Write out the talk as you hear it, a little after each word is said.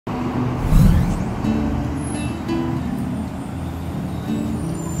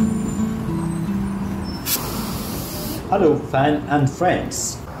Hello fans and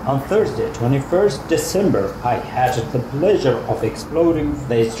friends. On Thursday, 21st December, I had the pleasure of exploring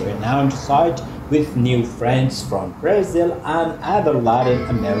this renowned site with new friends from Brazil and other Latin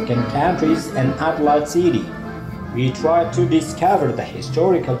American countries in Adelaide City. We tried to discover the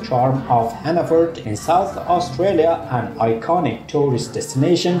historical charm of Hannaford in South Australia, an iconic tourist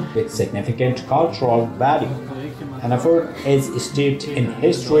destination with significant cultural value. Hannaford is steeped in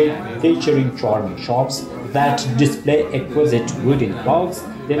history, featuring charming shops that display exquisite wooden clocks,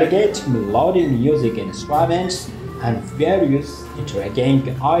 delicate melodic music instruments, and various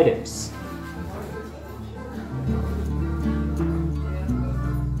intriguing items.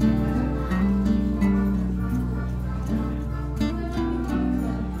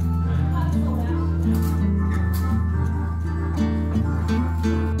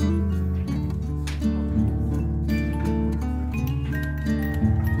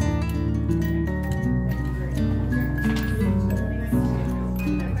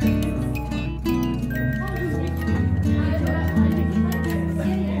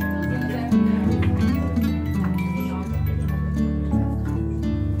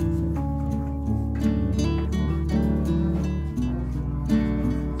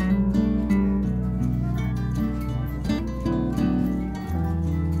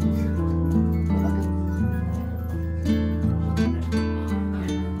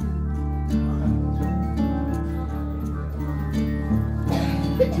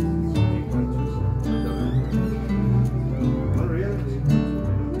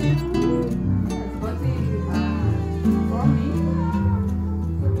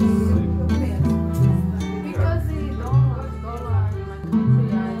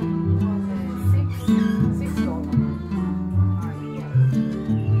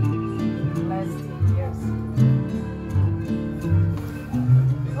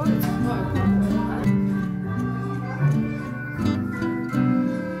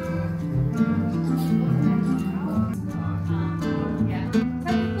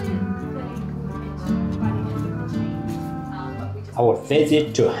 Our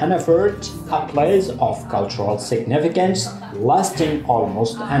visit to Hannaford, a place of cultural significance, lasting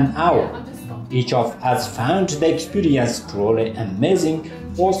almost an hour. Each of us found the experience truly amazing,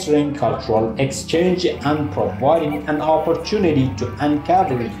 fostering cultural exchange and providing an opportunity to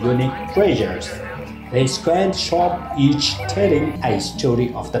uncover unique treasures. This grand shop, each telling a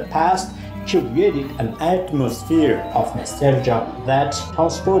story of the past, created an atmosphere of nostalgia that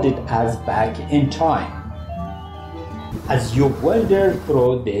transported us back in time. As you wander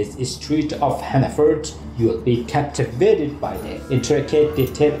through this street of Hannaford, you will be captivated by the intricate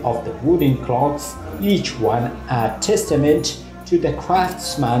detail of the wooden clocks, each one a testament to the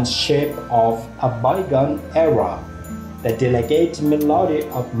craftsmanship of a bygone era. The delicate melody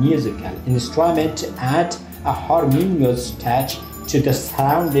of musical instruments add a harmonious touch to the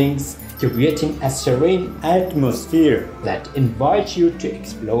surroundings, creating a serene atmosphere that invites you to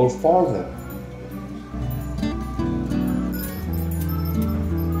explore further.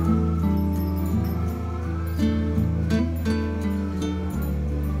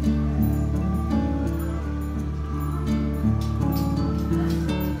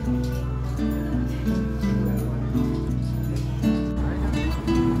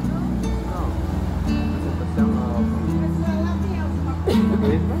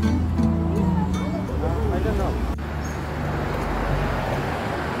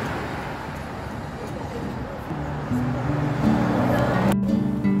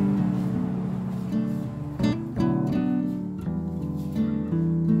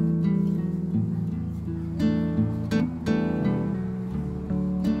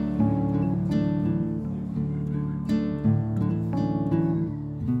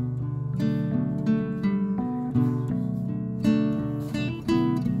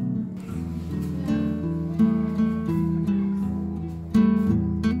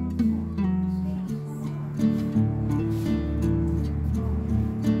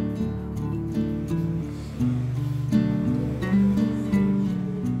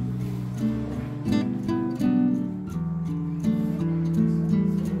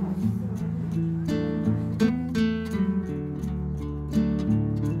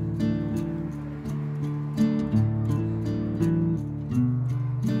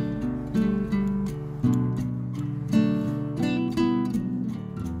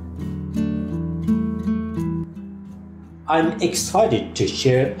 I'm excited to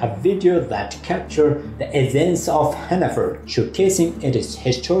share a video that captures the essence of Hannaford, showcasing its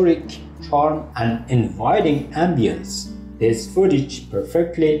historic charm and inviting ambience. This footage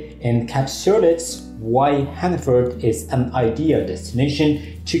perfectly encapsulates why Hannaford is an ideal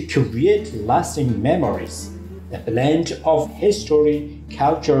destination to create lasting memories. The blend of history,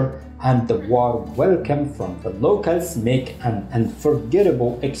 culture, and the warm welcome from the locals make an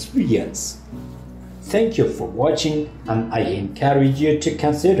unforgettable experience. Thank you for watching, and I encourage you to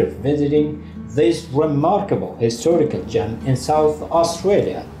consider visiting this remarkable historical gem in South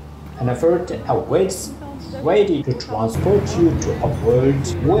Australia. Hannaford awaits, ready to transport you to a world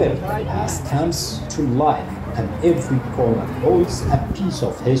where the past comes to life and every corner holds a piece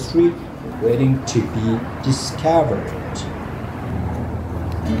of history waiting to be discovered.